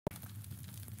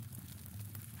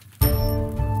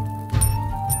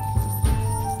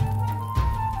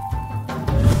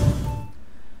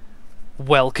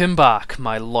Welcome back,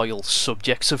 my loyal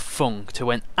subjects of Funk,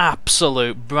 to an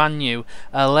absolute brand new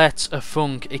Let's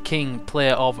Funk a King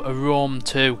play of Rome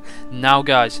 2. Now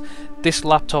guys, this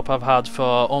laptop I've had for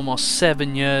almost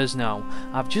 7 years now.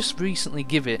 I've just recently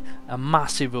given it a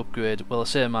massive upgrade. Well, I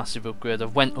say a massive upgrade.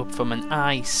 I've went up from an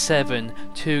i7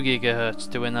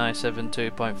 2GHz to an i7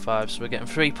 2.5, so we're getting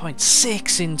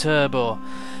 3.6 in turbo.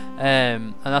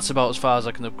 And that's about as far as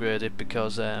I can upgrade it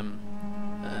because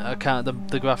I can't.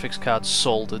 The graphics card's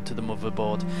soldered to the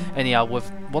motherboard. Anyhow,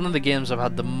 with one of the games I've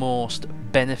had the most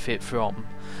benefit from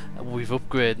with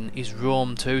upgrading is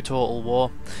Rome 2 Total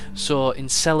War. So in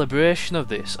celebration of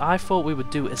this, I thought we would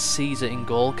do a Caesar in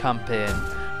Gaul campaign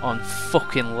on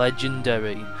fucking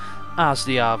legendary as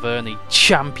the Arverni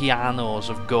Champianos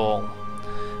of Gaul.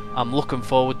 I'm looking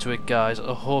forward to it, guys.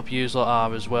 I hope you lot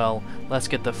are as well. Let's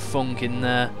get the funk in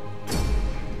there.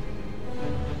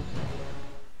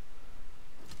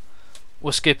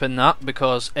 We're skipping that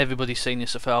because everybody's seen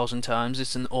this 1,000 times.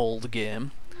 It's an old game.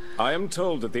 I am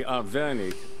told that the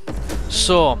Averni...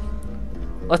 So,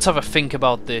 let's have a think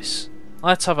about this.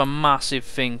 Let's have a massive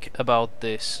think about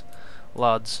this,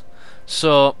 lads.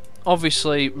 So,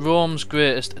 obviously, Rome's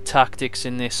greatest tactics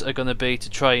in this are going to be to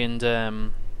try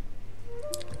and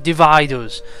divide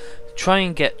us. Try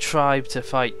and get tribe to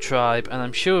fight tribe, and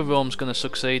I'm sure Rome's going to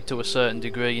succeed to a certain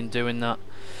degree in doing that.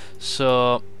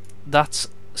 So, that's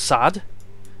sad,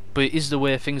 but it is the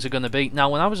way things are going to be. Now,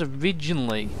 when I was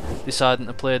originally deciding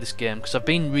to play this game, because I've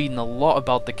been reading a lot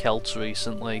about the Celts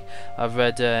recently, I've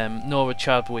read Nora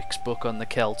Chadwick's book on the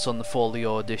Celts on the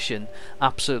Folio edition.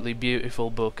 Absolutely beautiful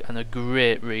book and a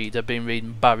great read. I've been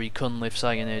reading Barry Cunliffe's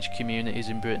Iron Age Communities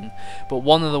in Britain, but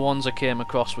one of the ones I came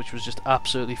across which was just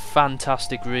absolutely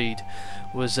fantastic read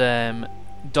was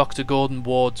Dr. Gordon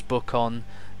Ward's book on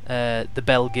the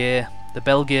Belgae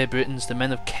Britons, the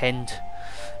men of Kent.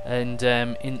 And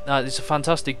it's a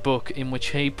fantastic book in which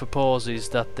he proposes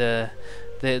that the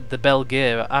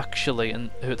Belgae are actually,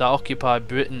 and that occupy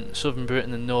Britain, southern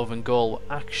Britain and northern Gaul, were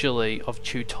actually of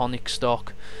Teutonic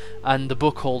stock, and the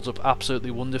book holds up absolutely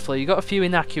wonderfully. You got a few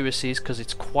inaccuracies because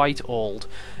it's quite old.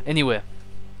 Anyway,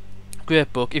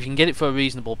 great book. If you can get it for a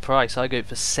reasonable price, I got it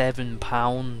for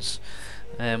 £7,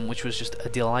 which was just a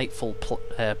delightful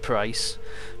price.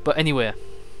 But anyway,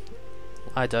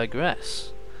 I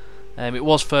digress. It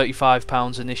was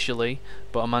 £35 initially,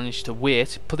 but I managed to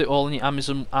wait, put it all in your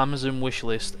Amazon wish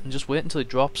list, and just wait until it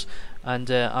drops, and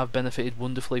I've benefited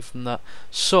wonderfully from that.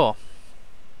 So,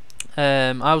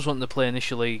 I was wanting to play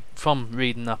initially from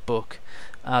reading that book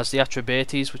as the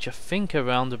Atrebates, which I think are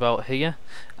around about here,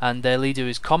 and their leader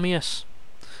is Commius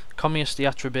the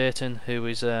Atrebaten, who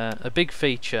is a big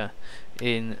feature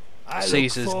in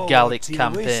Caesar's Gallic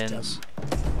campaigns.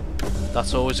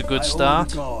 That's always a good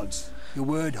start. Your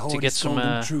word to get some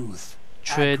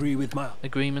trade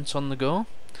agreements on the go.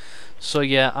 So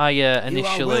yeah, I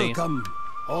initially...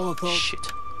 Shit.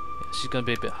 This is going to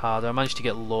be a bit harder. I managed to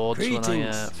get lords when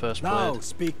I first played.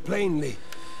 Speak plainly.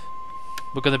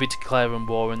 We're going to be declaring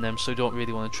war on them, so I don't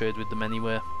really want to trade with them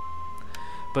anyway.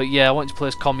 But yeah, I wanted to play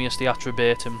as Commius the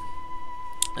Atrebaten,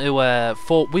 who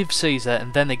fought with Caesar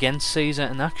and then against Caesar,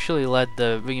 and actually led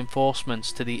the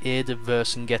reinforcements to the aid of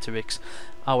Vercingetorix,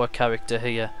 our character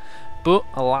here. But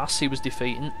alas, he was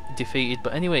defeated.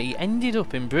 But anyway, he ended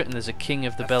up in Britain as a king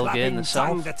of the Belgae in the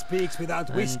south.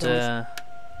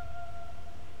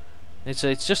 And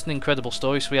it's just an incredible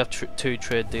story. So we have two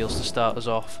trade deals to start us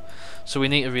off. So we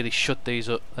need to really shut these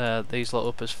up. These lot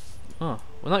up as. Oh,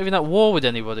 we're not even at war with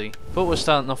anybody. But we're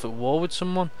starting off at war with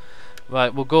someone.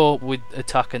 Right, we'll go with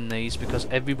attacking these because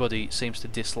everybody seems to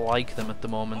dislike them at the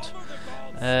moment.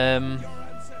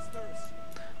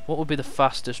 What would be the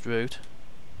fastest route?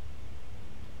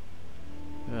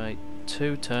 Right,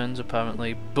 2 turns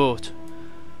apparently, but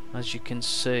as you can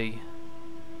see,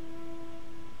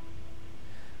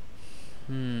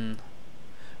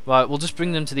 right, we'll just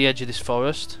bring them to the edge of this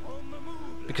forest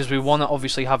because we want to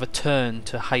obviously have a turn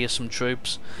to hire some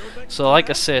troops. So like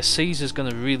I say, Caesar's going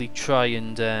to really try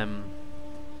and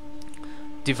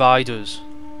divide us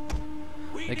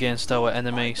against our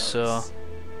enemy, so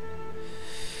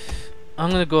I'm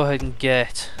going to go ahead and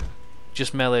get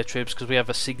just melee troops because we have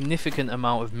a significant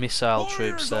amount of missile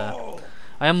troops there.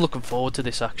 I am looking forward to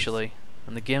this actually,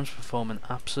 and the game's performing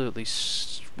absolutely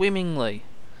swimmingly.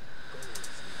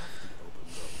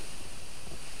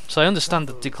 So I understand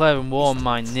that declaring war on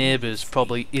my neighbours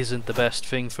probably isn't the best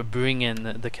thing for bringing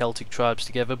the Celtic tribes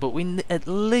together, but we at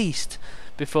least,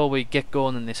 before we get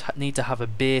going in this, need to have a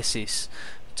basis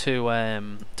to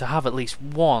have at least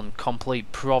one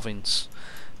complete province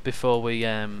before we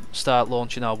start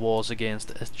launching our wars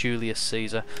against Julius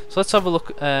Caesar. So let's have a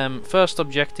look. First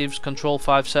objectives: control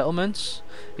 5 settlements,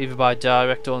 either by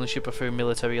direct ownership or through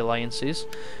military alliances.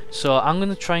 So I'm going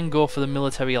to try and go for the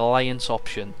military alliance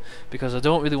option, because I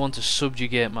don't really want to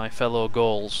subjugate my fellow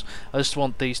Gauls. I just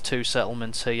want these 2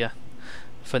 settlements here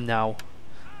for now.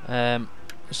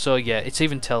 So yeah, it's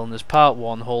even telling us part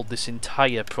 1, hold this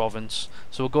entire province.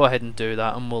 So we'll go ahead and do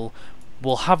that, and we'll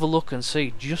have a look and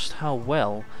see just how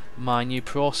well my new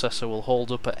processor will hold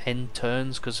up at end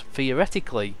turns, because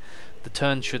theoretically the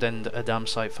turn should end a damn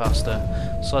sight faster.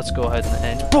 So let's go ahead and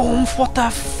end. Boom! What the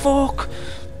fuck?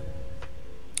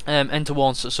 Enter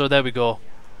once. So there we go.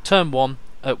 Turn 1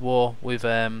 at war with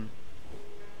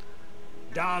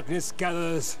Darkness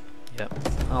gathers. Yep,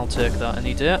 I'll take that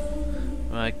any day.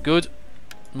 Right, good.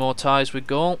 More ties with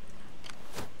Gaul.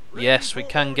 Yes, we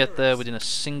can get there within a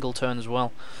single turn as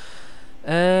well.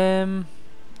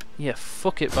 Yeah,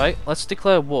 fuck it, right. Let's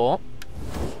declare war.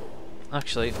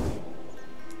 Actually,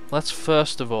 let's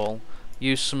first of all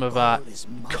use some of our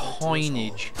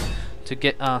coinage to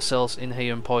get ourselves in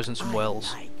here and poison some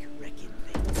wells.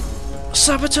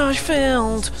 Sabotage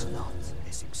failed!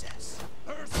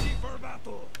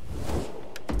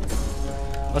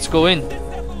 Let's go in.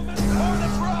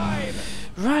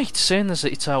 Right, saying as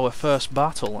it's our first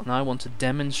battle, and I want to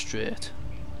demonstrate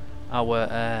our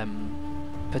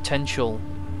potential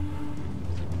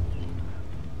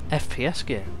FPS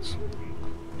gains.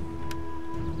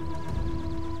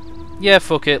 Yeah,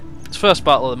 fuck it. It's first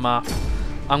battle of the map.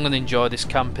 I'm going to enjoy this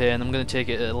campaign. I'm going to take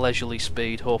it at a leisurely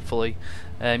speed, hopefully.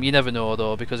 You never know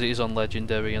though, because it is on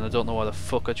Legendary, and I don't know why the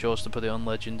fuck I chose to put it on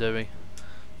Legendary.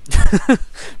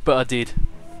 But I did.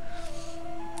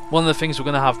 One of the things we're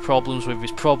going to have problems with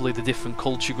is probably the different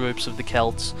culture groups of the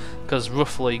Celts, because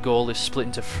roughly Gaul is split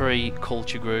into 3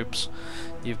 culture groups.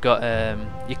 You've got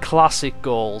your classic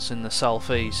Gauls in the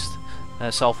southwest,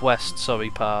 sorry,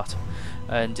 part,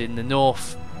 and in the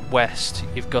northwest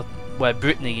you've got where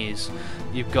Brittany is.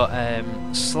 You've got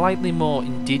slightly more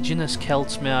indigenous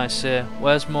Celts, may I say,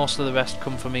 whereas most of the rest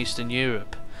come from Eastern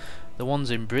Europe. The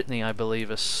ones in Brittany, I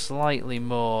believe, are slightly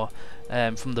more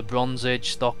from the Bronze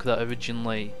Age stock that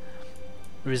originally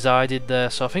resided there,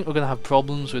 so I think we're going to have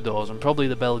problems with those, and probably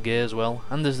the Belgae as well.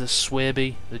 And there's the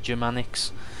Suebi, the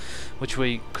Germanics, which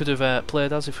we could have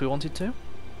played as if we wanted to.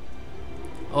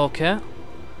 Okay, so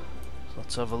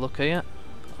let's have a look here.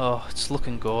 Oh, it's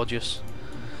looking gorgeous.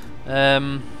 We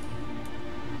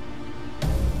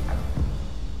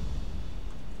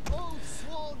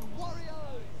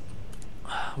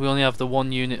only have the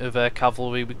 1 unit of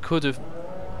cavalry. We could have...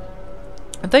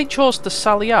 And they chose to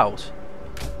sally out.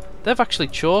 They've actually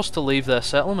chose to leave their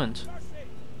settlement.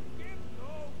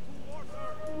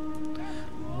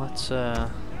 Let's Oh!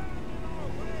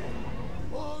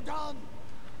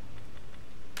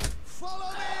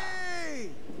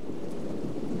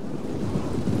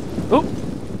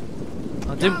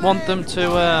 I didn't want them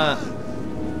to I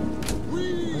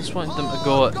just wanted them to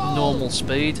go at normal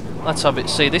speed. Let's have it.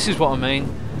 See, this is what I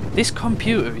mean. This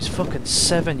computer is fucking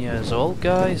 7 years old,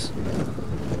 guys.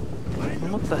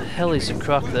 What the hell is the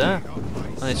crack there?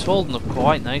 And it's holding up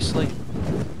quite nicely.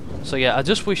 So yeah, I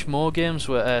just wish more games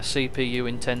were CPU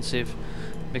intensive,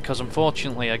 because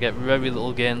unfortunately I get very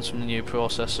little gains from the new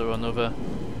processor on other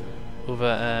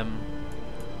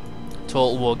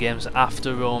Total War games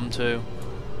after Rome 2.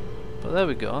 But there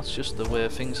we go, that's just the way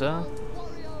things are.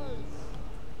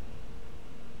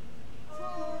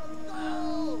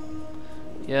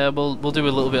 Yeah, we'll do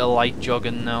a little bit of light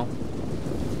jogging now.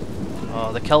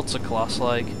 Oh, the Celts are class,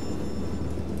 like.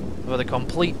 I've had a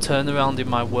complete turnaround in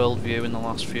my worldview in the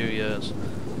last few years.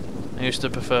 I used to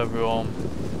prefer Rome.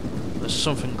 There's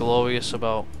something glorious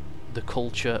about the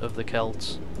culture of the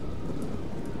Celts.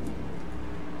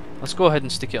 Let's go ahead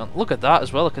and stick it on. Look at that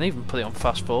as well, I can even put it on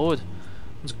fast forward.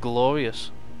 It's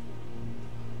glorious.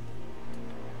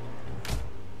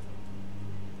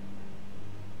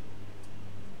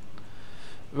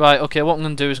 Right, okay, what I'm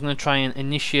going to do is I'm going to try and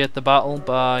initiate the battle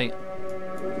by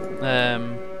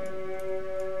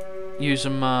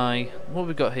using my... what have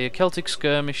we got here? Celtic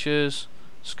skirmishers,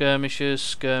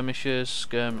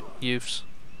 youths.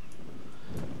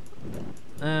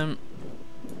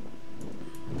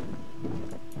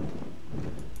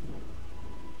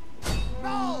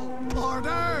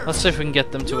 Let's see if we can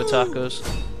get them to attack us.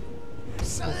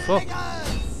 Oh, fuck.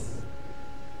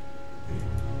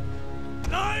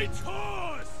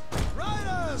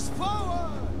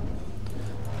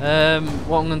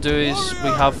 What I'm going to do is we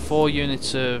have 4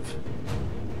 units of...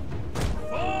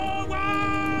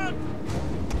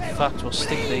 In fact, we'll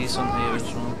stick these on here as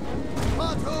well.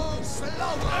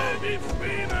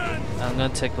 I'm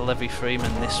going to take the Levy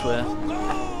Freeman this way.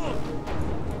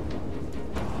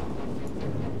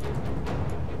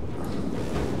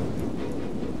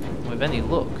 With any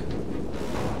luck.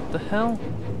 The hell?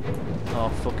 Oh,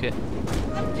 fuck it.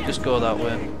 Just go that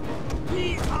way.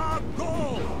 We are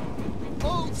Gaul!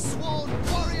 Old sworn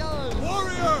warriors!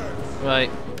 Warriors!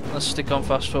 Right, let's stick on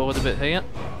fast forward a bit here.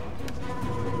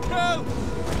 Go!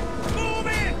 Move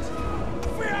it!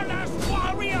 Fearless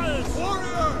warriors!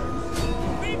 Warriors!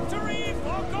 Victory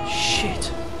for Gaul!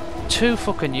 Shit! 2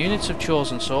 fucking units of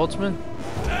chosen swordsmen.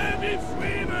 Levy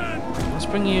Freeman! Let's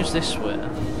bring yous this way.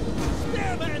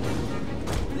 Spearmen!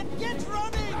 Get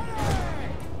running!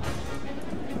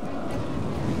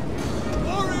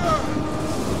 Warriors!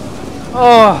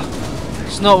 Oh!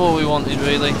 It's not what we wanted,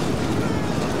 really.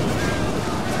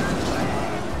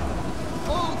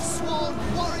 Old sworn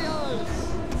warriors!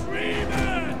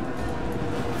 Freeman!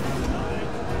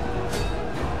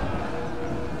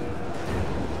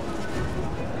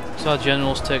 So our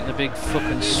general's taking a big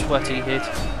fucking sweaty hit.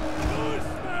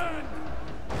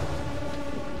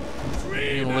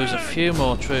 We're going to lose a few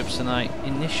more troops than I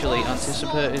initially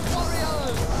anticipated.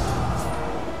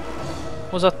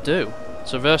 What does that do?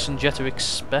 It's a Vercingetorix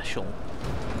special.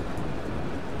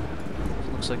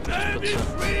 Looks like it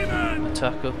just puts an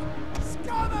attack up.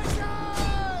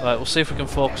 Right, we'll see if we can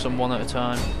focus on one at a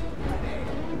time.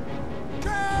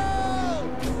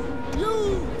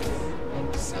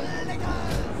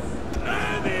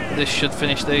 This should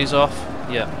finish these off.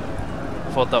 Yeah.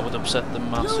 I thought that would upset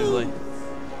them massively.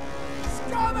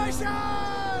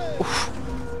 Oof.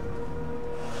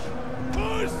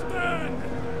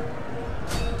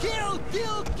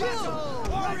 Kill!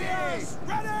 Warriors!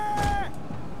 Ready!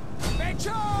 Make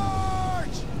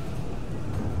charge!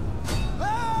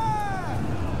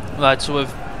 Right, so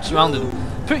we've surrounded.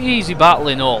 Pretty easy battle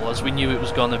in all, as we knew it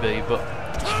was going to be, but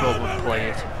just thought we'd play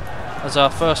it as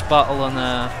our first battle on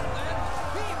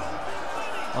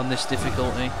this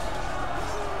difficulty.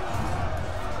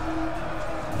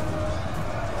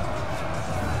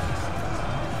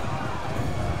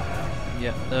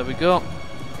 Yeah, there we go.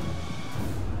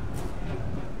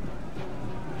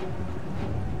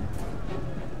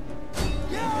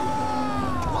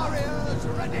 Warriors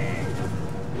ready!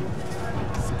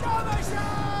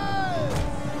 Skirmishers!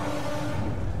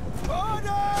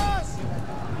 Orders!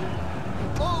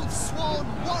 Old sworn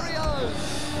warriors!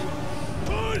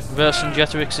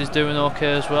 Vercingetorix is doing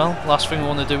okay as well. Last thing we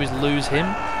want to do is lose him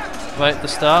right at the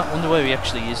start. Wonder where he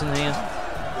actually is in here.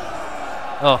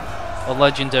 Oh, a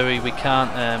legendary. We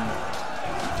can't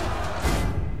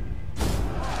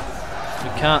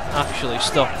actually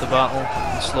stop the battle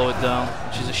and slow it down,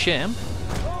 which is a shame.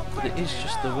 But it is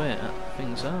just the way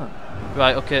things are.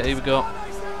 Right. Okay. Here we go.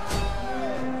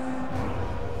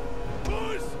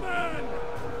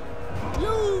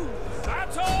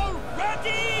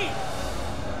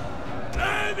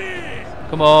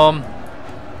 Come on.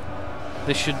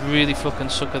 This should really fucking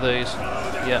sucker these.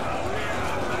 Yeah.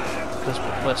 Because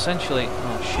we're essentially...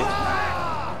 Oh shit.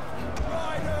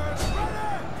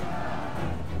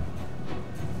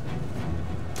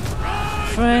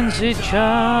 Frenzy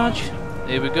charge.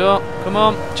 Here we go. Come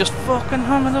on. Just fucking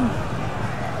hammer them.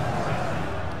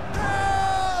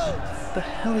 What the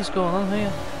hell is going on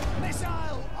here?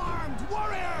 Missile armed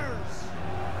warriors!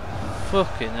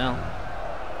 Fucking hell.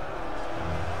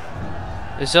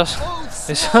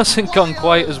 This hasn't gone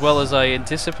quite as well as I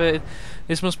anticipated.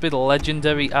 This must be the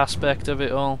legendary aspect of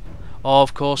it all. Oh,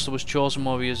 of course there was chosen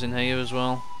warriors in here as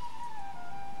well.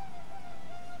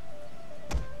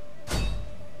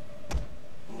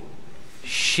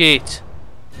 Shit.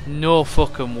 No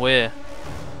fucking way.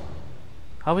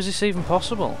 How is this even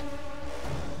possible?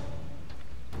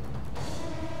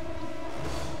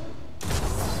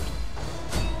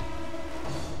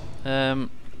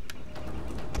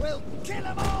 We'll kill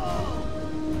them all!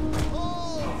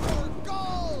 All for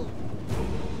Gaul!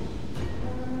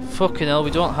 Fucking hell,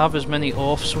 we don't have as many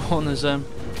Oathsworn as them.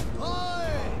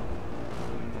 Aye!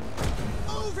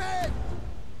 Move it!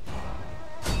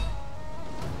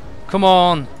 Come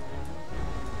on!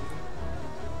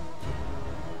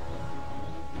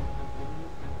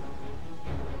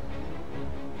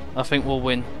 I think we'll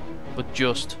win, but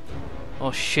just.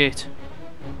 Oh shit.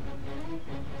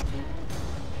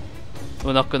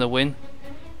 We're not gonna win.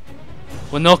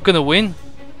 We're not gonna win.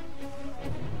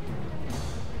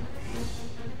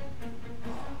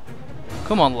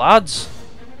 Come on, lads.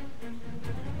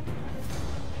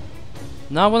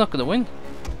 No, we're not gonna win.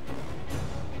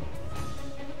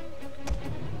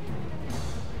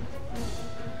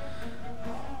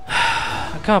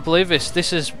 I can't believe this.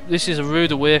 This is a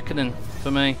rude awakening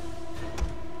for me.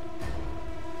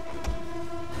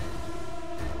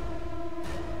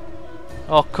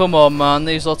 Oh, come on, man.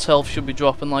 These lots health should be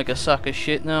dropping like a sack of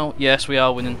shit now. Yes, we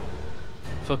are winning.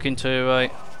 Fucking 2,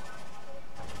 right.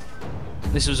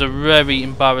 This was a very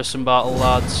embarrassing battle,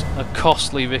 lads. A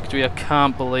costly victory. I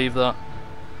can't believe that.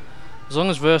 As long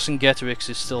as Vercingetorix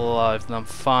is still alive, then I'm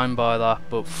fine by that.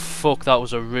 But fuck, that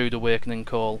was a rude awakening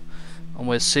call. And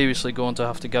we're seriously going to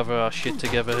have to gather our shit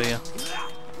together here.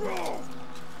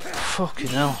 Fucking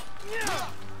hell.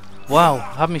 Wow,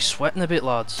 had me sweating a bit,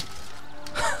 lads.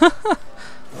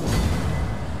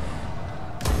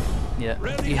 Yeah,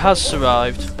 he has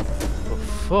survived. But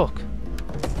fuck.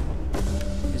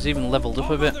 He's even leveled up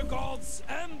a bit.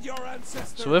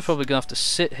 So we're probably going to have to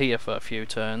sit here for a few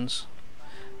turns.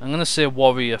 I'm going to say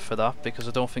warrior for that, because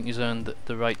I don't think he's earned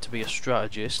the right to be a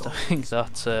strategist. I think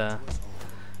that's a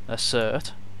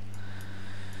cert.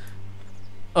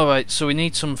 Alright, so we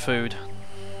need some food.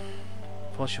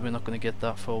 Unfortunately we're not going to get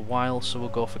that for a while, so we'll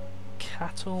go for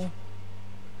cattle.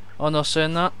 Oh no,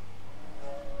 saying that,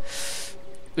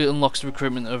 it unlocks the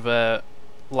recruitment of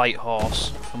light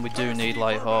horse, and we do need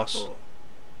light horse.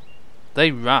 They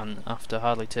ran after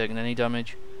hardly taking any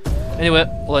damage. Anyway,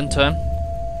 we'll end turn.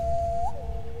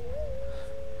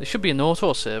 There should be an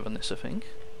auto save on this, I think.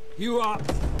 You are.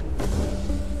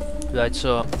 Right,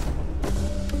 so.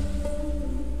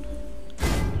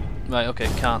 Right, okay,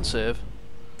 can't save.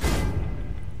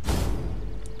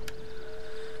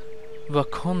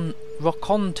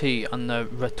 Raconti and the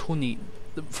Retuni.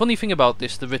 The funny thing about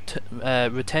this, the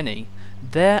Reteni,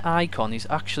 their icon is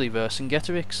actually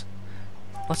Vercingetorix.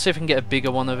 Let's see if we can get a bigger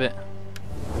one of it.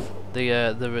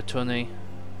 The Retuni.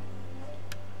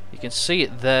 You can see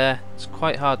it there. It's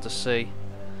quite hard to see.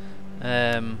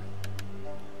 Let's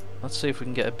see if we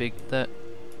can get a big.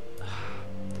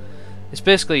 It's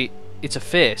basically, it's a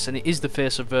face, and it is the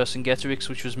face of Vercingetorix,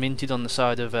 which was minted on the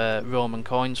side of Roman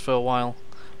coins for a while.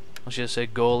 I should say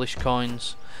Gaulish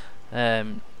coins.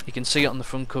 You can see it on the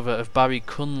front cover of Barry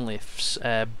Cunliffe's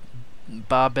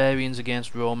Barbarians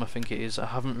Against Rome, I think it is. I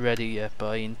haven't read it yet, but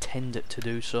I intend it to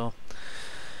do so.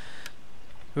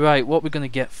 Right, what we're going to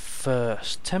get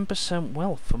first. 10%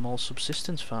 wealth from all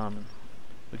subsistence farming.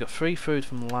 We've got free food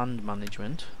from land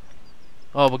management.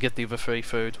 Oh, we'll get the other free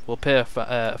food. We'll pay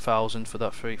 1,000 for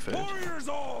that free food.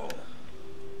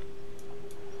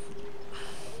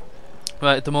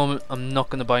 Right, at the moment I'm not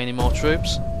going to buy any more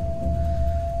troops.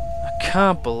 I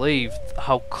can't believe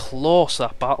how close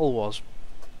that battle was.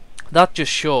 That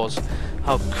just shows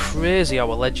how crazy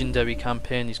our legendary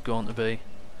campaign is going to be.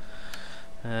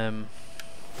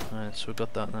 Right, so we've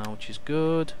got that now, which is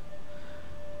good.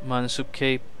 Minus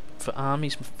upkeep for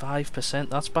armies 5%,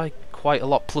 that's by quite a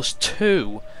lot. Plus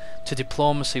 2 to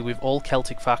diplomacy with all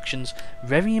Celtic factions.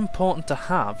 Very important to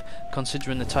have,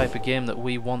 considering the type of game that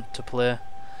we want to play.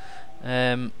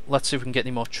 Let's see if we can get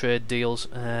any more trade deals.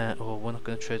 Oh, we're not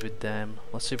going to trade with them.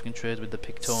 Let's see if we can trade with the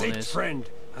Pictones. Sit, friend,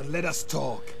 and let us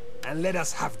talk, and let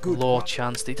us have good Low luck.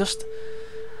 chance. They just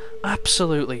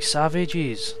absolutely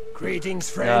savages. Greetings,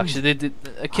 friend. Yeah, actually,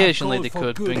 occasionally they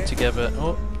could bring together.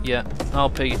 Oh, yeah, I'll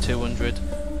pay you 200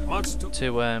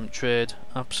 to trade.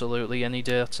 Absolutely, any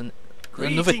day. That's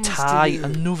another tie,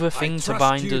 another thing to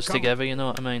bind us together. You know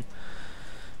what I mean?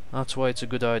 That's why it's a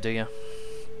good idea.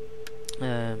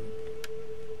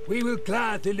 We will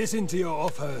gladly listen to your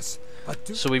offers.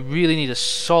 But so we really need a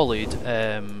solid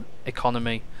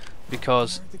economy,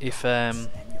 because if I'll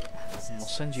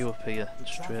send you up here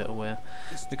straight away,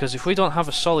 because if we don't have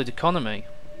a solid economy,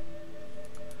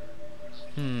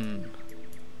 then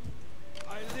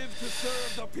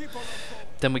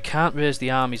we can't raise the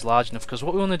armies large enough. Because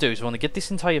what we want to do is we want to get this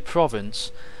entire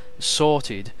province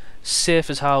sorted, safe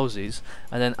as houses,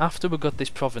 and then after we've got this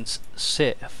province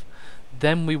safe,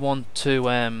 then we want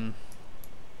to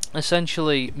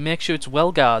essentially make sure it's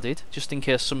well guarded, just in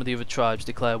case some of the other tribes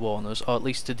declare war on us, or at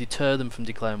least to deter them from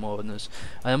declaring war on us.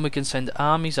 And then we can send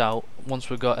armies out once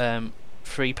we've got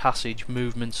free passage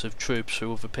movements of troops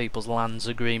through other people's lands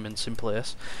agreements in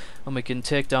place, and we can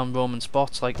take down Roman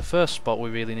spots. Like the first spot we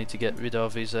really need to get rid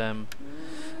of is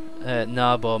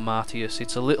Narbor Martius.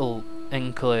 It's a little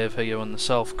enclave here on the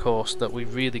south coast that we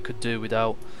really could do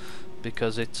without,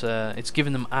 because it's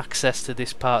giving them access to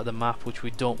this part of the map which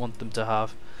we don't want them to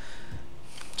have.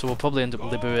 So we'll probably end up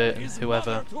liberating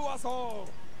whoever.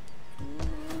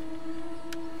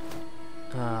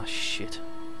 Ah, shit.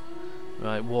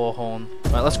 Right, Warhorn.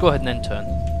 Right, let's go ahead and end turn.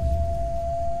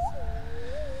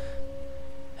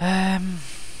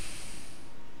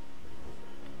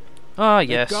 Ah,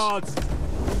 yes.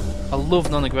 I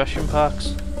love non-aggression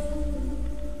packs.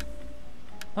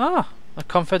 Ah, a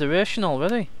confederation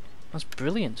already. That's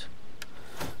brilliant.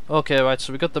 Okay, right,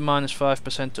 so we got the minus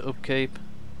 5% to upkeep.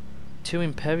 2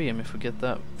 Imperium if we get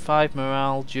that. 5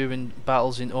 morale during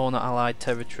battles in owner allied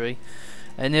territory.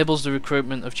 Enables the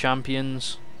recruitment of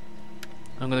champions.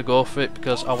 I'm going to go for it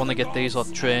because I want to get these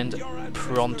lot trained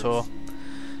pronto.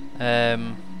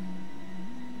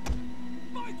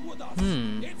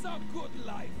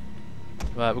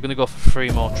 Right, we're going to go for 3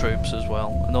 more troops as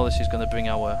well. I know this is going to bring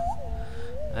our...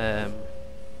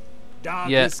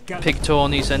 yeah, pick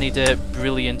Tony's any day,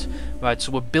 brilliant. Right,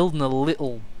 so we're building a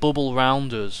little bubble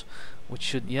round us, which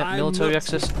should, yeah, military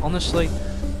access. Honestly,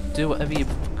 do whatever you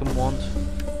fucking want.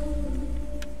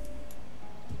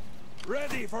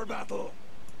 Ready for battle.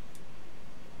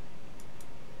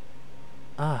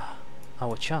 Ah,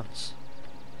 our chance.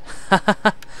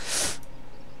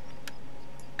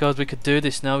 God, we could do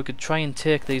this now. We could try and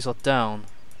take these lot down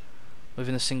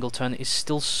within a single turn. It's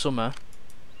still summer.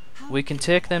 We can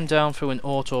take them down through an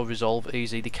auto resolve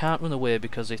easy. They can't run away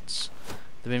because it's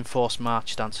the enforced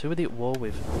march stance. Who are they at war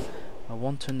with? I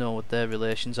want to know what their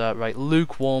relations are. Right,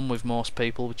 lukewarm with most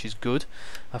people, which is good.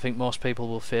 I think most people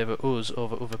will favour us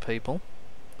over other people.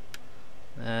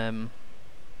 Let's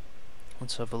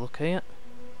have a look here.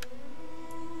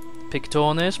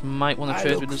 Pictones might want to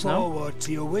trade with us now. I look forward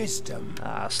to your wisdom.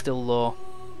 Ah, still low.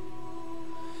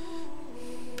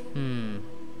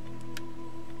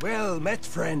 Well met,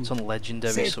 friend. It's on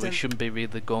legendary, so we shouldn't be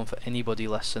really going for anybody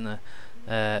less than a.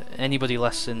 Anybody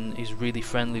less than is really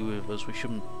friendly with us. We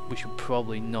should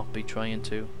probably not be trying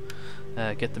to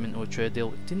get them into a trade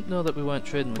deal. Didn't know that we weren't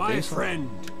trading with My these. friend,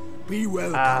 be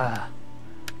welcome. Ah,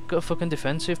 got a fucking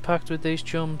defensive pact with these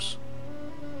chums.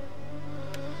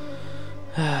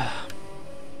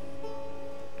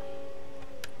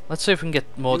 Let's see if we can get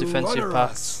more defensive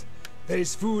pacts. There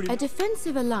is food in A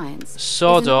defensive alliance.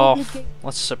 Sod is an off. obliga-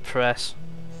 Let's suppress.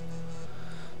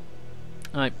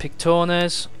 Alright,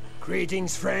 Pictones.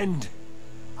 Greetings, friend.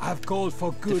 I've called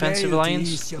for good Defensive ale to alliance.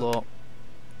 ease your- Low.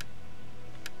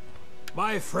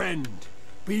 My friend,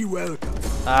 be welcome.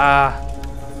 Ah,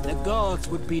 The gods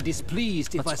would be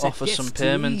displeased if Let's I said offer yes some too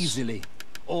payments. easily.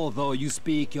 Although you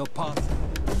speak your part.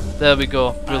 there we go.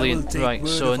 I will Brilliant. take Right, word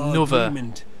so of our another.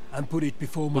 agreement and put it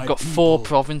before my We've got people. 4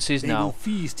 provinces They now. will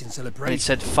feast in And celebration. it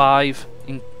said 5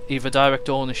 in either direct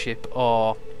ownership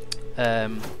or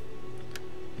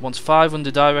wants 5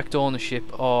 under direct ownership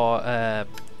or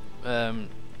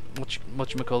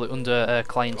whatchamacallit, under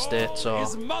client states or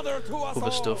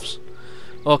other stuffs.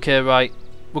 Okay, right,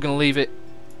 we're gonna leave it.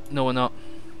 No, we're not.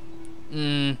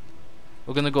 We're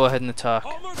gonna go ahead and attack.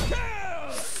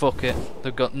 Fuck it,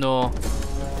 they've got no.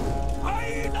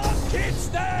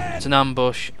 It's an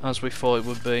ambush, as we thought it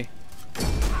would be.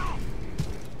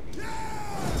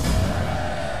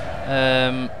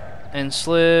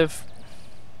 Enslave.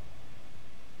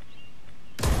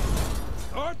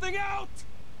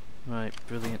 Right,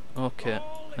 brilliant. Okay,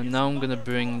 and now I'm going to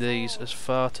bring these as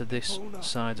far to this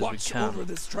side as we can.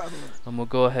 And we'll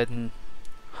go ahead and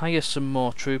hire some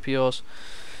more troupiers.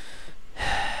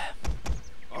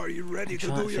 Are you ready to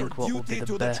trying to do your think what would be duty the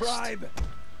to the best. tribe?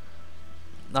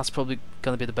 That's probably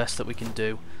going to be the best that we can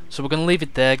do. So we're going to leave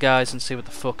it there, guys, and see what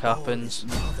the fuck happens.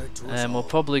 We'll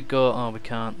probably go. Oh, we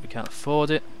can't afford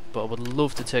it. But I would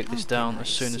love to take this down as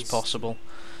soon as possible.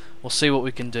 We'll see what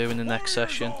we can do in the next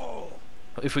session.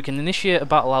 But if we can initiate a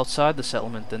battle outside the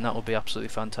settlement, then that would be absolutely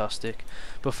fantastic.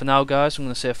 But for now, guys, I'm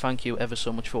going to say thank you ever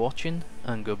so much for watching,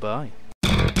 and goodbye.